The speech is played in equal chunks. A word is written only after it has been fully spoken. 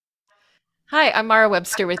Hi, I'm Mara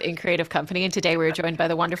Webster with In Creative Company, and today we're joined by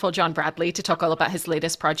the wonderful John Bradley to talk all about his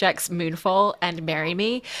latest projects, Moonfall and Marry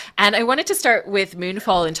Me. And I wanted to start with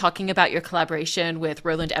Moonfall and talking about your collaboration with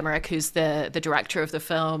Roland Emmerich, who's the director of the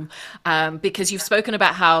film, because you've spoken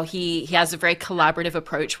about how he has a very collaborative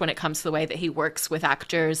approach when it comes to the way that he works with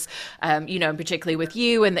actors, and particularly with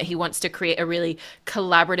you, and that he wants to create a really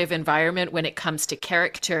collaborative environment when it comes to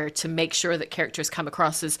character to make sure that characters come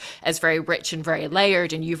across as very rich and very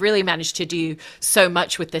layered. And you've really managed to do so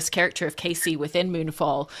much with this character of Casey within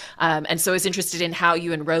Moonfall. And so I was interested in how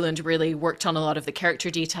you and Roland really worked on a lot of the character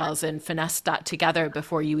details and finessed that together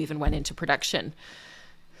before you even went into production.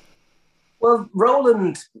 Well,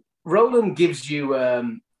 Roland gives you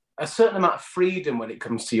a certain amount of freedom when it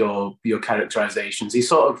comes to your characterizations. He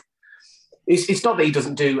sort of it's not that he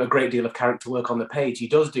doesn't do a great deal of character work on the page. He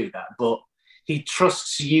does do that, but he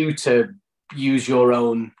trusts you to use your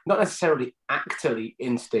own, not necessarily actorly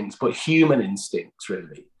instincts, but human instincts,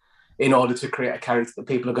 really, in order to create a character that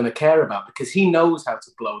people are going to care about, because he knows how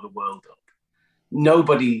to blow the world up.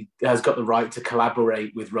 Nobody has got the right to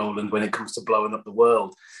collaborate with Roland when it comes to blowing up the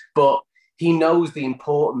world, but he knows the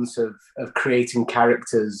importance of creating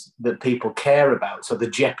characters that people care about. So the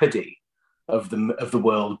jeopardy of the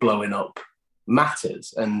world blowing up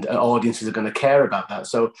matters, and audiences are going to care about that.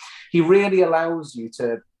 So he really allows you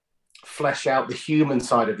to flesh out the human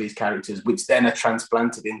side of these characters, which then are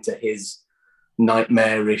transplanted into his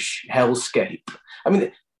nightmarish hellscape. I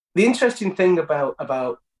mean, the interesting thing about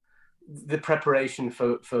the preparation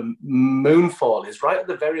for Moonfall is right at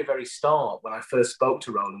the very, very start, when I first spoke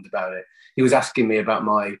to Roland about it, he was asking me about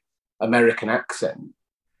my American accent.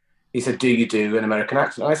 He said, "Do you do an American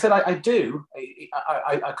accent?" And I said, I do.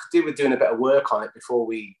 I could do with doing a bit of work on it before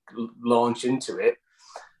we launch into it.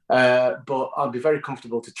 But I'll be very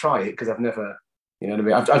comfortable to try it, because I've never, you know what I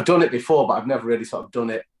mean? I've done it before, but I've never really sort of done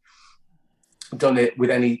it with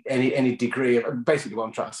any degree of. Basically, what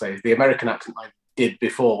I'm trying to say is the American accent I did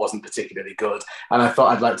before wasn't particularly good, and I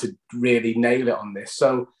thought I'd like to really nail it on this.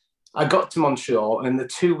 So I got to Montreal, and in the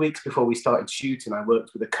 2 weeks before we started shooting, I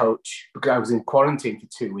worked with a coach, because I was in quarantine for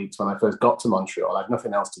 2 weeks when I first got to Montreal. I had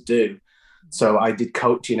nothing else to do, so I did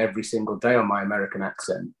coaching every single day on my American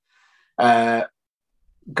accent.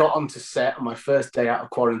 Got onto set on my first day out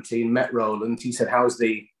of quarantine, met Roland. He said, "How's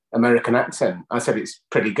the American accent?" I said, "It's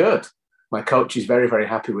pretty good. My coach is very, very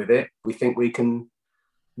happy with it. We think we can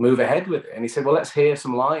move ahead with it." And he said, "Well, let's hear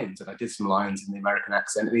some lines." And I did some lines in the American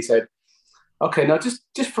accent. And he said, "Okay, now just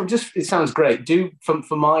it sounds great. Do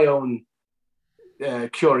for my own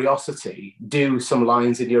curiosity, do some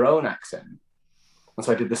lines in your own accent." And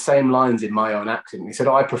so I did the same lines in my own accent. And he said,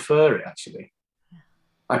 "Oh, I prefer it, actually.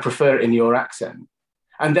 I prefer it in your accent."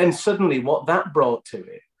 And then suddenly what that brought to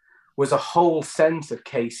it was a whole sense of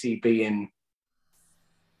Casey being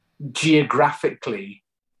geographically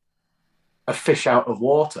a fish out of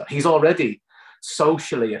water. He's already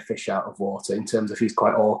socially a fish out of water, in terms of he's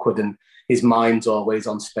quite awkward and his mind's always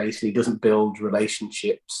on space and he doesn't build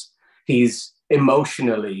relationships. He's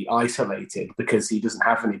emotionally isolated because he doesn't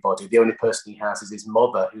have anybody. The only person he has is his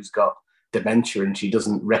mother, who's got dementia, and she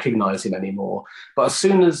doesn't recognize him anymore. But as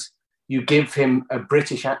soon as you give him a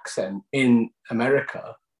British accent in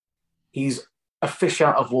America, he's a fish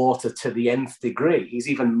out of water to the nth degree. He's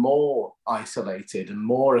even more isolated and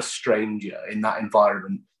more a stranger in that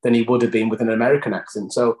environment than he would have been with an American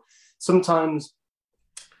accent. So sometimes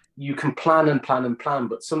you can plan and plan and plan,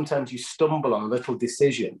 but sometimes you stumble on a little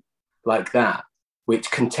decision like that,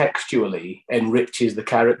 which contextually enriches the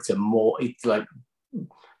character more. It's like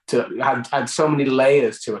to add so many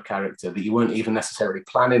layers to a character that you weren't even necessarily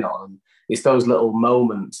planning on. It's those little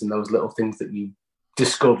moments and those little things that you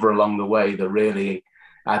discover along the way that really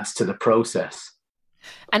adds to the process.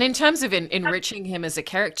 And in terms of enriching him as a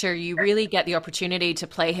character, you really get the opportunity to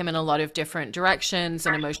play him in a lot of different directions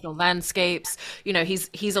and emotional landscapes. You know,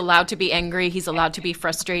 he's allowed to be angry, he's allowed to be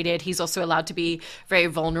frustrated, he's also allowed to be very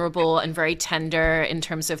vulnerable and very tender in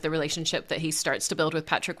terms of the relationship that he starts to build with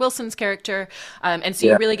Patrick Wilson's character. And so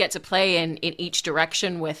you Yeah. really get to play in each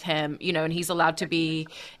direction with him, and he's allowed to be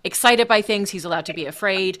excited by things, he's allowed to be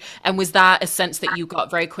afraid. And was that a sense that you got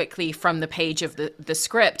very quickly from the page of the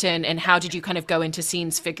script? And how did you kind of go into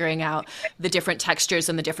scenes figuring out the different textures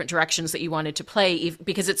and the different directions that you wanted to play?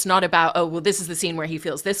 Because it's not about, oh, well, this is the scene where he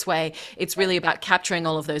feels this way. It's really about capturing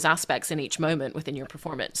all of those aspects in each moment within your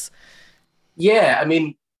performance. Yeah, I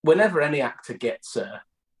mean, whenever any actor gets,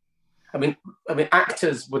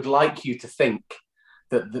 actors would like you to think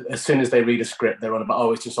that as soon as they read a script, they're on about,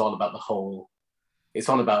 oh, it's just all about the whole. It's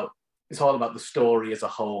all about the story as a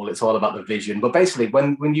whole. It's all about the vision. But basically,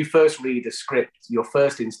 when you first read a script, your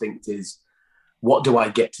first instinct is, what do I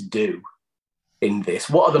get to do? in this?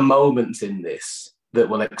 What are the moments in this that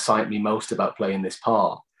will excite me most about playing this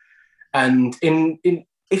part? And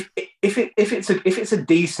if it's a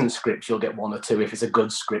decent script, you'll get one or two. If it's a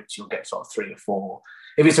good script, you'll get sort of three or four.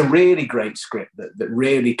 If it's a really great script that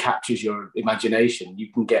really captures your imagination,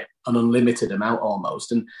 you can get an unlimited amount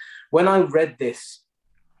almost. And when I read this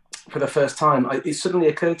for the first time, it suddenly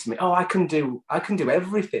occurred to me, oh, I can do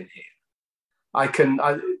everything here.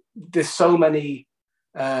 There's so many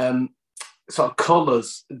sort of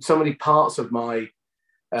colours, so many parts of my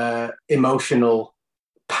emotional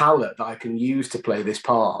palette that I can use to play this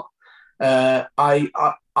part. I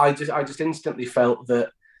just instantly felt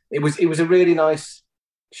that it was a really nice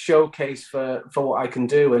showcase for what I can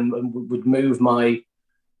do, and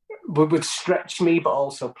would stretch me, but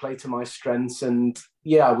also play to my strengths. And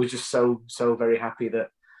yeah, I was just so very happy that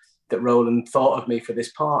Roland thought of me for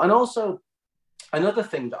this part. And also another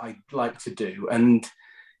thing that I like to do, and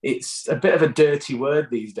it's a bit of a dirty word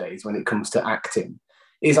these days when it comes to acting,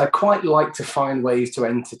 is I quite like to find ways to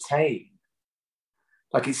entertain.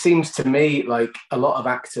 Like, it seems to me like a lot of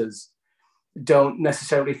actors don't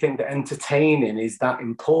necessarily think that entertaining is that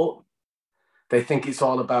important. They think it's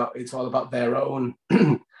all about their own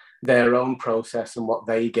their own process and what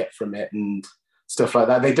they get from it and stuff like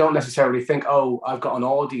that. They don't necessarily think, oh, I've got an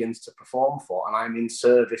audience to perform for and I'm in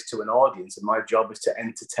service to an audience and my job is to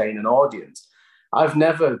entertain an audience. I've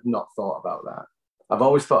never not thought about that. I've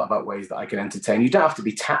always thought about ways that I can entertain. You don't have to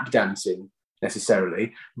be tap dancing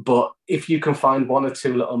necessarily, but if you can find one or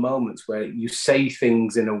two little moments where you say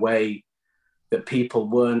things in a way that people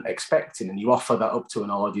weren't expecting and you offer that up to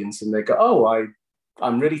an audience and they go, oh,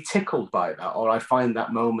 I'm really tickled by that, or I find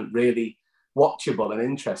that moment really watchable and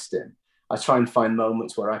interesting. I try and find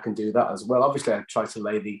moments where I can do that as well. Obviously, I try to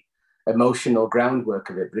lay the emotional groundwork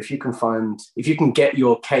of it, but if you can get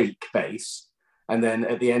your cake base and then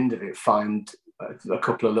at the end of it find a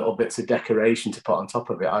couple of little bits of decoration to put on top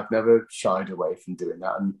of it, I've never shied away from doing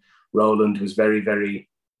that. And Roland was very, very,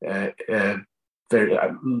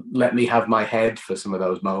 let me have my head for some of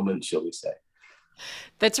those moments, shall we say.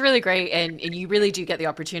 That's really great. And you really do get the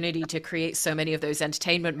opportunity to create so many of those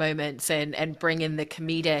entertainment moments and bring in the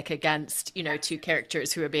comedic against, two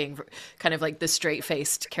characters who are being kind of like the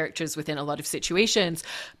straight-faced characters within a lot of situations.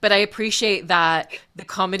 But I appreciate that the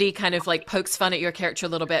comedy kind of like pokes fun at your character a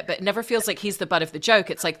little bit, but it never feels like he's the butt of the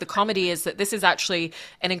joke. It's like the comedy is that this is actually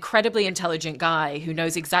an incredibly intelligent guy who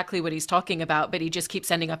knows exactly what he's talking about, but he just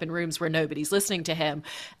keeps ending up in rooms where nobody's listening to him.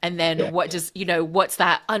 And then what's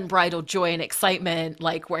that unbridled joy and excitement,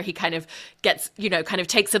 like where he kind of gets, kind of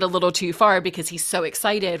takes it a little too far because he's so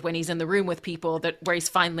excited when he's in the room with people where he's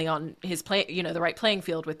finally on his the right playing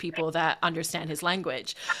field with people that understand his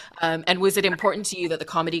language. And was it important to you that the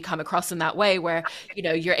comedy come across in that way where,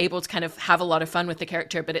 you're able to kind of have a lot of fun with the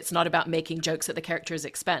character, but it's not about making jokes at the character's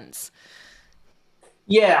expense?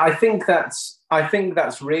 Yeah, I think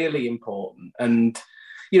that's really important. And,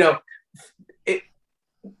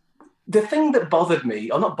 the thing that bothered me,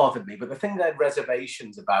 or not bothered me, but the thing that I had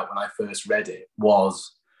reservations about when I first read it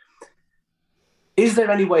was, is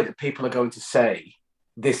there any way that people are going to say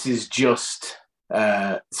this is just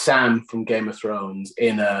Sam from Game of Thrones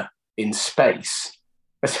in space,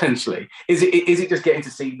 essentially? Is it just getting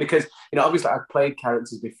to see, because, obviously I've played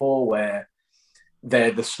characters before where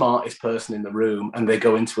they're the smartest person in the room and they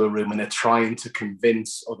go into a room and they're trying to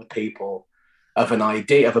convince other people of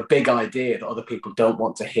a big idea that other people don't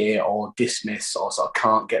want to hear or dismiss or sort of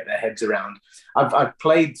can't get their heads around. I've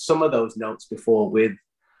played some of those notes before with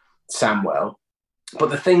Samwell, but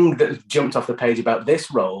the thing that jumped off the page about this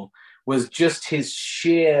role was just his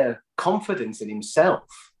sheer confidence in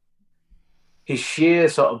himself, his sheer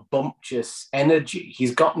sort of bumptious energy.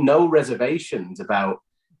 He's got no reservations about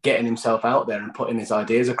getting himself out there and putting his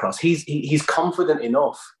ideas across. He's confident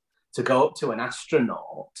enough to go up to an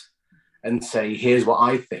astronaut and say, here's what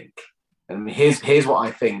I think, and here's what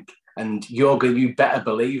I think, and you better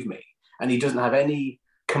believe me. And he doesn't have any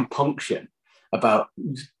compunction about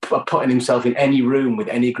putting himself in any room with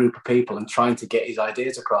any group of people and trying to get his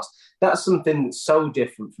ideas across. That's something that's so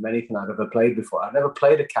different from anything I've ever played before. I've never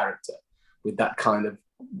played a character with that kind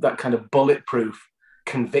of bulletproof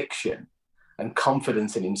conviction and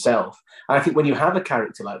confidence in himself. And I think when you have a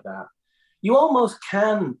character like that, you almost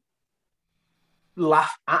can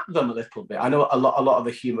laugh at them a little bit. I know a lot of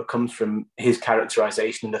the humor comes from his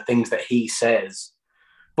characterization and the things that he says,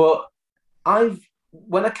 but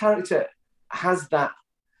when a character has that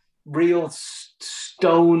real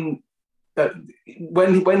stone,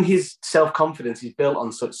 when his self-confidence is built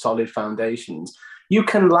on such solid foundations, you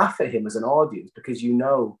can laugh at him as an audience because you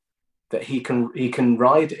know that he can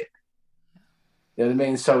ride it. You know what I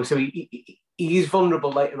mean? So he's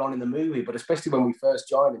vulnerable later on in the movie, but especially when we first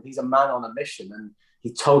join him, he's a man on a mission, and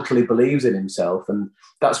he totally believes in himself. And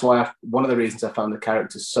that's why one of the reasons I found the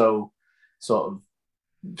character so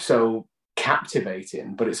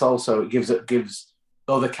captivating. But it's also, it gives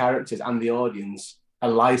other characters and the audience a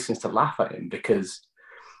license to laugh at him, because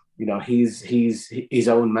he's his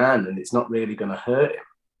own man, and it's not really going to hurt him.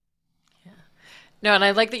 No, and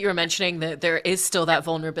I like that you were mentioning that there is still that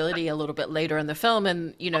vulnerability a little bit later in the film.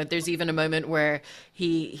 And, there's even a moment where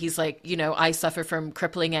he's like, I suffer from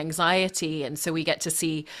crippling anxiety. And so we get to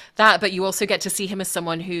see that. But you also get to see him as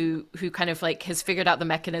someone who kind of like has figured out the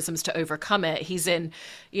mechanisms to overcome it. He's in,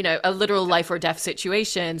 a literal life or death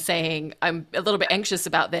situation, saying, I'm a little bit anxious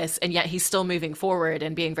about this. And yet he's still moving forward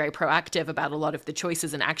and being very proactive about a lot of the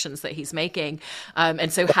choices and actions that he's making.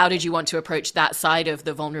 And so how did you want to approach that side of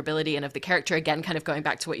the vulnerability and of the character? Again, kind of going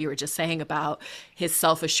back to what you were just saying about his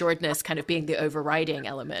self-assuredness kind of being the overriding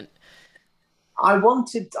element. I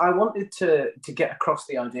wanted to get across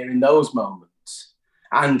the idea in those moments,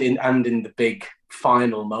 and in the big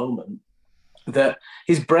final moment, that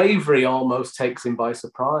his bravery almost takes him by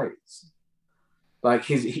surprise. Like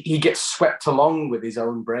he gets swept along with his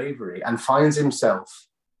own bravery and finds himself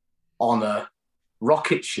on a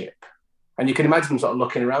rocket ship. And you can imagine him sort of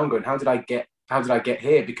looking around going, how did I get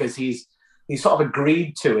here? Because he sort of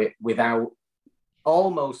agreed to it without,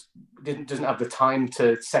 almost doesn't have the time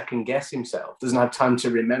to second guess himself, doesn't have time to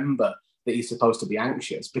remember that he's supposed to be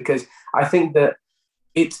anxious. Because I think that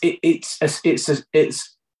it's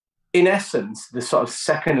in essence, the sort of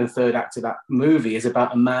second and third act of that movie is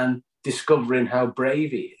about a man discovering how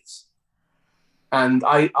brave he is. And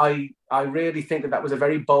I really think that was a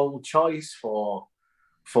very bold choice for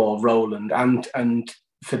Roland, and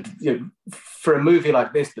for a movie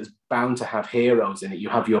like this that's bound to have heroes in it. You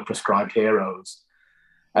have your prescribed heroes,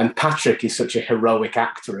 and Patrick is such a heroic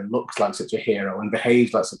actor and looks like such a hero and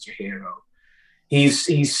behaves like such a hero.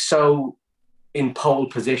 He's so in pole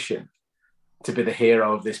position to be the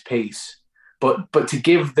hero of this piece, but to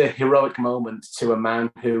give the heroic moment to a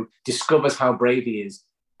man who discovers how brave he is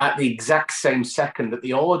at the exact same second that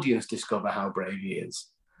the audience discover how brave he is,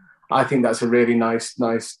 I think that's a really nice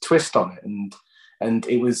twist on it. And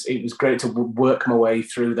it was great to work my way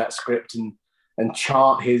through that script and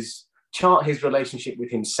chart his relationship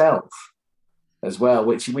with himself as well,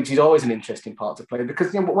 which is always an interesting part to play,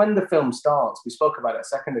 because when the film starts, we spoke about it a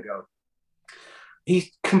second ago,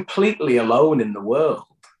 he's completely alone in the world.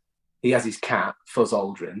 He has his cat, Fuzz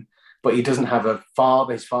Aldrin, but he doesn't have a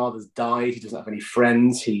father. His father's died. He doesn't have any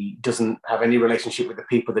friends. He doesn't have any relationship with the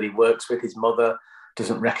people that he works with. His mother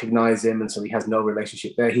doesn't recognize him, and so he has no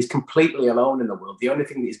relationship there. He's completely alone in the world. The only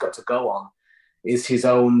thing that he's got to go on is his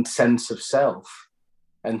own sense of self,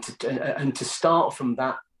 and to start from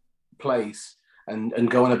that place and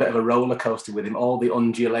go on a bit of a roller coaster with him, all the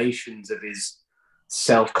undulations of his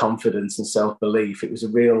self-confidence and self-belief. It was a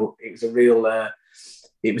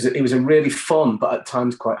really fun, but at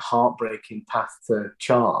times quite heartbreaking path to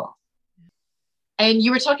chart. And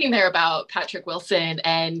you were talking there about Patrick Wilson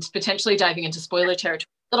and potentially diving into spoiler territory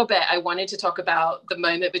a little bit. I wanted to talk about the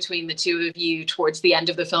moment between the two of you towards the end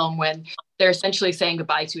of the film when they're essentially saying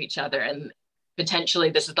goodbye to each other, and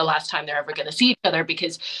potentially this is the last time they're ever going to see each other,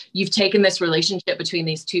 because you've taken this relationship between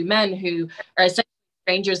these two men who are essentially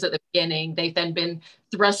strangers at the beginning. They've then been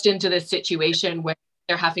thrust into this situation where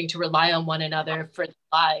they're having to rely on one another for their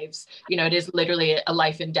lives. It is literally a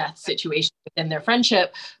life and death situation within their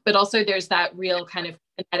friendship, but also there's that real kind of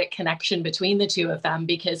kinetic connection between the two of them,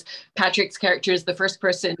 because Patrick's character is the first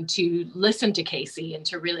person to listen to Casey and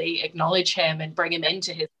to really acknowledge him and bring him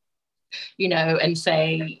into his, and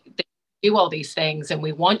say, do all these things and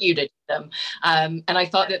we want you to do them. And I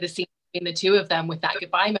thought that the scene between the two of them with that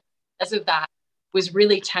goodbye moment, because of that, was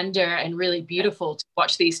really tender and really beautiful to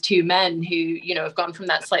watch these two men who, have gone from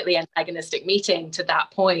that slightly antagonistic meeting to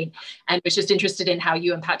that point, and was just interested in how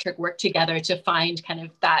you and Patrick worked together to find kind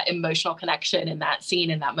of that emotional connection in that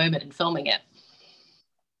scene, in that moment, and filming it.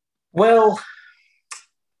 Well,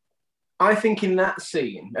 I think in that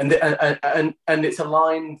scene, and it's a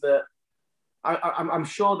line that I'm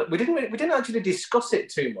sure that we didn't actually discuss it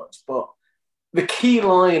too much, but the key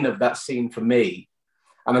line of that scene for me,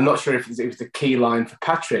 and I'm not sure if it was the key line for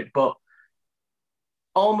Patrick, but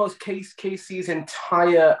almost Casey's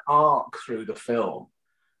entire arc through the film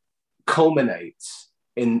culminates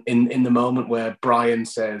in the moment where Brian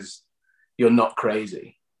says, "You're not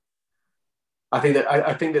crazy." I think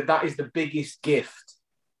that is the biggest gift.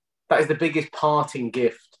 That is the biggest parting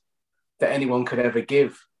gift that anyone could ever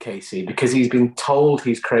give Casey, because he's been told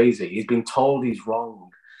he's crazy. He's been told he's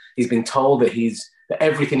wrong. He's been told that he's that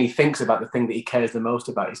everything he thinks about, the thing that he cares the most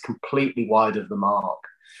about, is completely wide of the mark.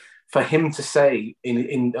 For him to say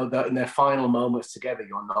in their final moments together,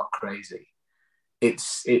 "You're not crazy," you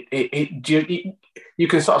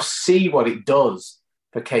can sort of see what it does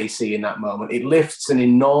for Casey in that moment. It lifts an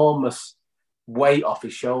enormous weight off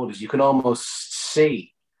his shoulders. You can almost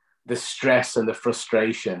see the stress and the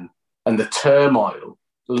frustration and the turmoil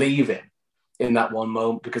leave him in that one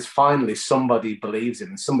moment, because finally somebody believes him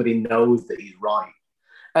and somebody knows that he's right.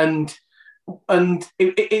 And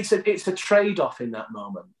it's a trade-off in that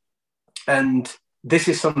moment. And this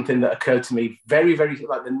is something that occurred to me very, very,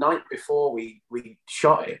 like the night before we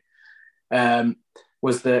shot it,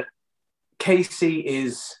 was that Casey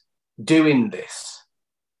is doing this,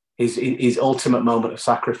 his ultimate moment of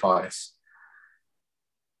sacrifice,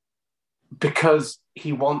 because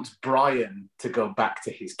he wants Brian to go back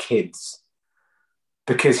to his kids,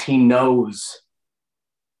 because he knows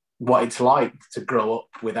what it's like to grow up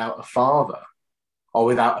without a father or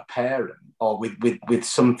without a parent or with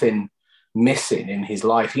something missing in his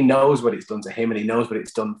life. He knows what it's done to him, and he knows what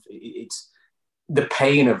it's done. It's the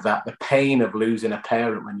pain of that, the pain of losing a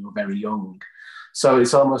parent when you're very young. So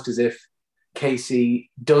it's almost as if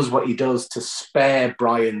Casey does what he does to spare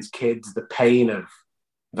Brian's kids the pain of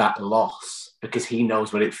that loss, because he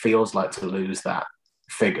knows what it feels like to lose that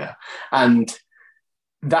figure. And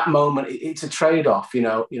that moment, it's a trade-off.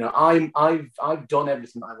 I've done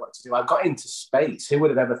everything I want to do. I've got into space. Who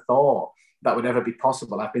would have ever thought that would ever be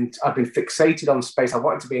possible? I've been fixated on space. I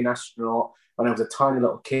wanted to be an astronaut when I was a tiny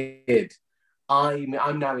little kid. I'm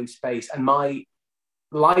now in space, and my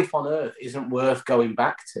life on Earth isn't worth going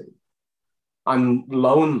back to. I'm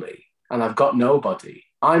lonely and I've got nobody.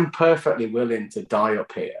 I'm perfectly willing to die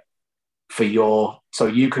up here so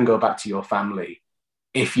you can go back to your family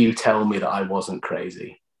if you tell me that I wasn't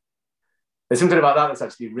crazy. There's something about that that's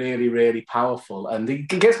actually really, really powerful, and it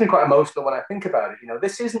gets me quite emotional when I think about it.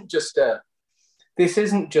 This isn't just a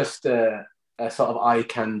sort of eye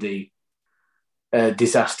candy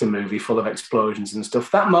disaster movie full of explosions and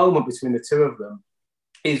stuff. That moment between the two of them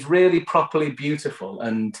is really properly beautiful,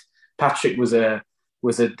 and Patrick was an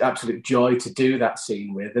absolute joy to do that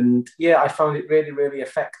scene with. And yeah, I found it really, really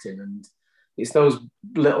affecting. And it's those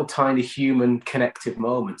little tiny human connective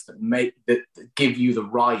moments that give you the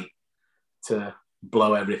right to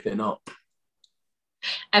blow everything up.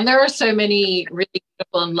 And there are so many really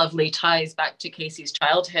beautiful and lovely ties back to Casey's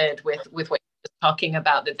childhood with what you're talking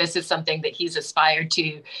about, that this is something that he's aspired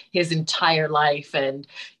to his entire life. And,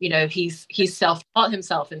 he's self-taught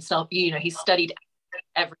himself and he's studied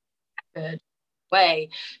every good way,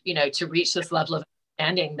 to reach this level of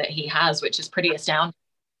understanding that he has, which is pretty astounding.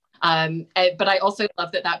 But I also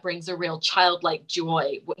love that brings a real childlike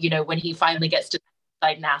joy, when he finally gets to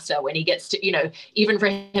NASA, when he gets to, even for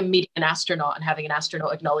him meeting an astronaut and having an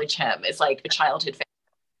astronaut acknowledge him, is like a childhood fantasy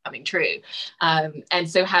coming true. And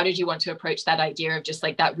so how did you want to approach that idea of just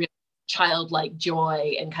like that real childlike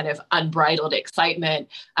joy and kind of unbridled excitement,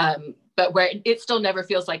 but where it still never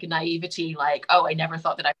feels like a naivety, like, oh, I never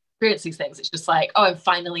thought that I experience these things. It's just like, oh, I'm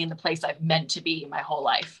finally in the place I've meant to be my whole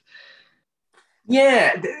life.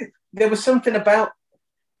 Yeah, there was something about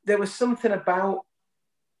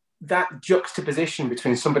that juxtaposition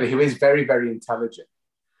between somebody who is very, very intelligent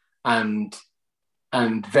and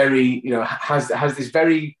very, has this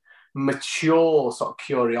very mature sort of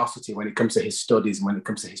curiosity when it comes to his studies and when it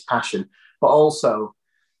comes to his passion, but also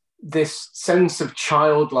this sense of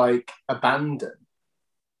childlike abandon,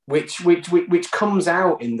 which comes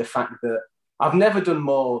out in the fact that I've never done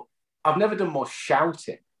more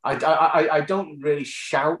shouting. I don't really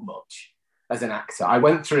shout much as an actor. I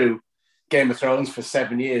went through Game of Thrones for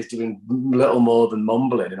 7 years doing little more than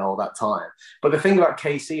mumbling in all that time. But the thing about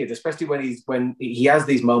Casey is, especially when he has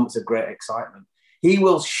these moments of great excitement, he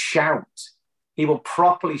will shout. He will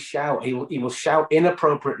properly shout. He will shout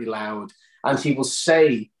inappropriately loud, and he will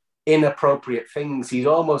say inappropriate things. He's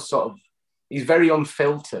very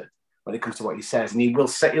unfiltered when it comes to what he says, and he'll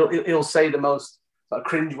say the most sort of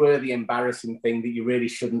cringeworthy, embarrassing thing that you really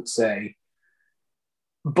shouldn't say.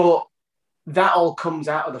 But that all comes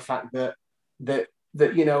out of the fact that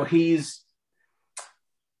he's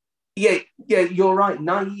you're right.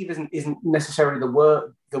 Naive isn't necessarily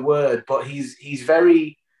the word, but he's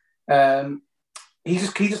very he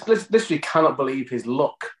just literally cannot believe his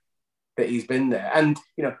luck that he's been there. And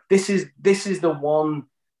this is the one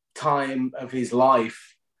time of his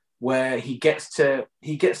life where he gets to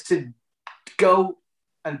go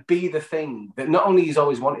and be the thing that not only he's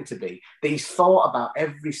always wanted to be, that he's thought about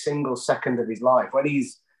every single second of his life. When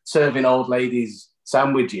he's serving old ladies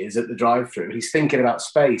sandwiches at the drive-thru, he's thinking about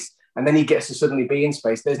space. and then he gets to suddenly be in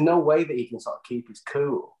space. There's no way that he can sort of keep his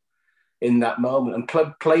cool in that moment, and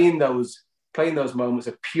playing those moments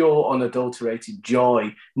of pure, unadulterated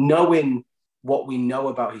joy, knowing what we know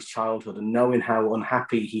about his childhood and knowing how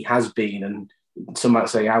unhappy he has been, and some might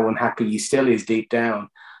say how unhappy he still is deep down.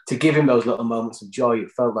 To give him those little moments of joy,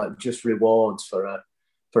 it felt like just rewards for a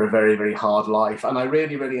very, very hard life. And I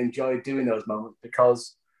really, really enjoyed doing those moments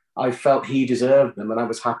because I felt he deserved them, and I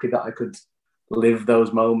was happy that I could live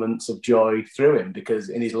those moments of joy through him, because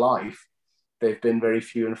in his life, they've been very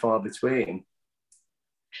few and far between.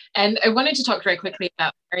 And I wanted to talk very quickly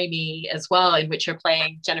about Marry Me as well, in which you're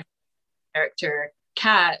playing Jennifer's character,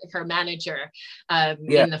 Kat, her manager,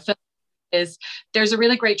 in the film. There's a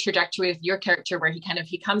really great trajectory with your character where he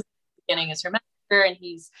comes at the beginning as her manager, and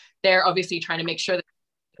he's there obviously trying to make sure that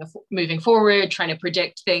moving forward, trying to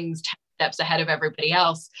predict things 10 steps ahead of everybody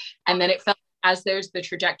else. And then it felt as there's the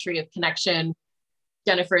trajectory of connection,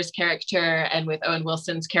 Jennifer's character and with Owen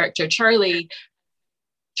Wilson's character, Charlie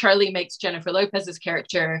makes Jennifer Lopez's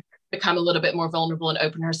character become a little bit more vulnerable and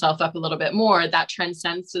open herself up a little bit more. That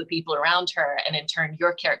transcends to the people around her, and in turn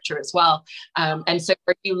your character as well. And so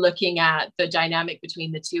are you looking at the dynamic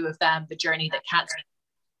between the two of them, the journey that Kat's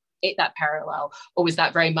made, that parallel, or was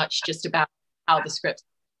that very much just about how the script,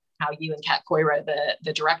 how you and Kat Coira,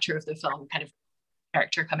 the director of the film, kind of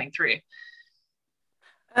character coming through?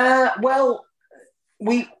 Well,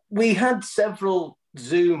 we had several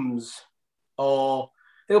Zooms, or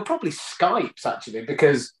they were probably Skypes actually,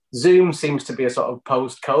 because Zoom seems to be a sort of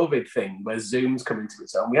post-COVID thing where Zoom's come into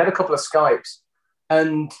its own. We had a couple of Skypes,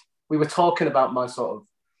 and we were talking about my sort of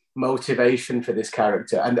motivation for this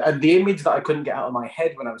character. And the image that I couldn't get out of my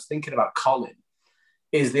head when I was thinking about Colin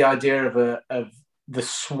is the idea of the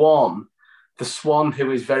swan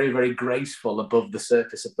who is very, very graceful above the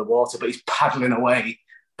surface of the water, but he's paddling away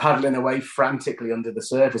frantically under the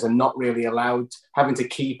surface and not really having to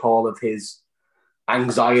keep all of his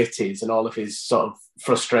anxieties and all of his sort of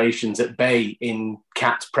frustrations at bay in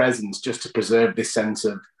Kat's presence, just to preserve this sense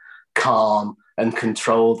of calm and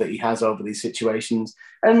control that he has over these situations.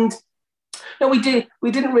 And no, we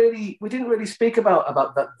didn't really speak about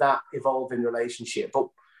that evolving relationship,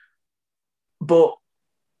 but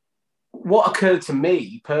what occurred to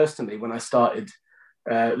me personally when I started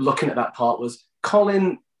looking at that part was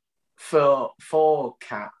Colin for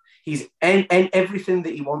Kat. He's everything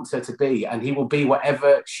that he wants her to be, and he will be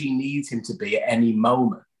whatever she needs him to be at any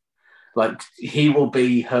moment. Like, he will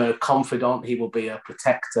be her confidant, he will be a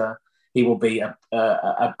protector, he will be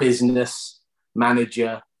a business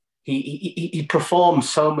manager. He performs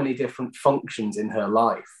so many different functions in her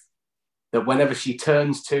life that whenever she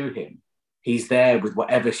turns to him, he's there with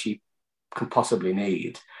whatever she can possibly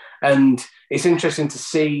need. And it's interesting to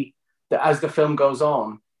see that as the film goes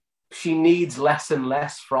on, she needs less and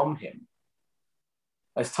less from him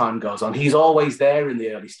as time goes on. He's always there in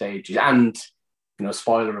the early stages, and, you know,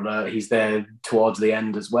 spoiler alert, he's there towards the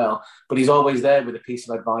end as well. But he's always there with a piece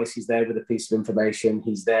of advice. He's there with a piece of information.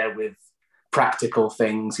 He's there with practical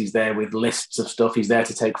things. He's there with lists of stuff. He's there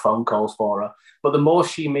to take phone calls for her. But the more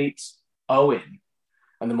she meets Owen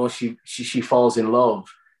and the more she falls in love,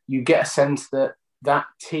 you get a sense that that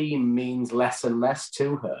team means less and less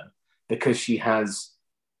to her, because she's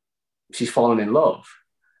fallen in love.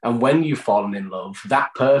 And when you've fallen in love,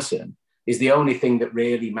 that person is the only thing that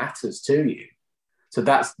really matters to you. So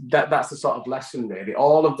that's the sort of lesson, really.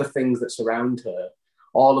 All of the things that surround her,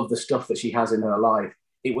 all of the stuff that she has in her life,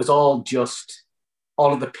 it was all just,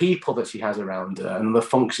 all of the people that she has around her and the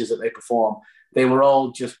functions that they perform, they were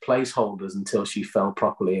all just placeholders until she fell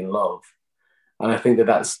properly in love. And I think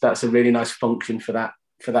that's a really nice function for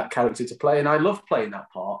that character to play. And I love playing that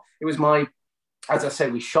part. It was as I say,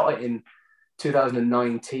 we shot it in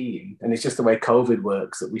 2019, and it's just the way COVID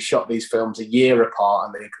works that we shot these films a year apart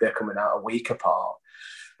and they're coming out a week apart.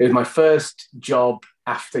 It was my first job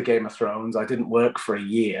after Game of Thrones. I didn't work for a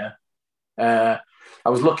year. I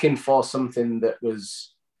was looking for something that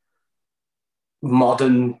was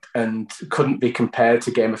modern and couldn't be compared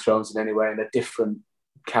to Game of Thrones in any way, and a different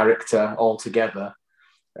character altogether,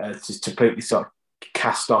 just to completely sort of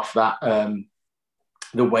cast off that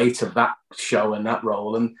the weight of that show and that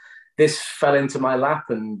role. And this fell into my lap,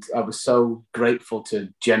 and I was so grateful to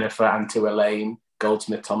Jennifer and to Elaine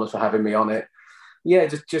Goldsmith Thomas for having me on it. Yeah,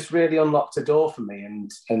 just really unlocked a door for me,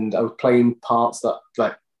 and I was playing parts that,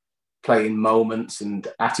 like, playing moments and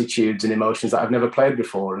attitudes and emotions that I've never played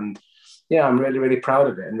before. And yeah, I'm really, really proud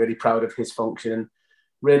of it, and really proud of his function, and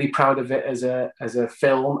really proud of it as a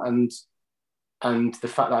film, and the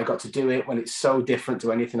fact that I got to do it when it's so different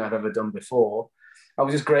to anything I've ever done before. I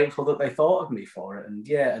was just grateful that they thought of me for it. And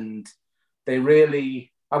yeah, and they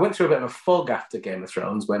really I went through a bit of a fog after Game of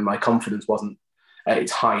Thrones when my confidence wasn't at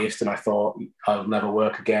its highest, and I thought I'll never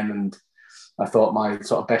work again, and I thought my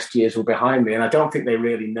sort of best years were behind me. And I don't think they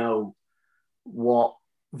really know what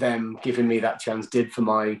them giving me that chance did for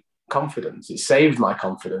my confidence. It saved my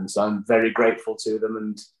confidence. I'm very grateful to them,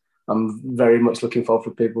 and I'm very much looking forward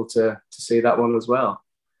for people to see that one as well.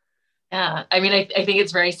 Yeah, I mean, I think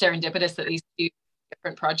it's very serendipitous that these two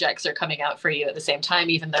different projects are coming out for you at the same time,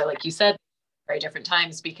 even though, like you said, very different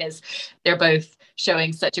times, because they're both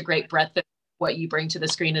showing such a great breadth of what you bring to the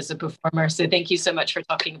screen as a performer. So thank you so much for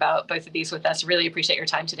talking about both of these with us. Really appreciate your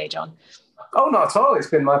time today, John. Oh, not at all. It's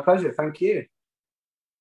been my pleasure. Thank you.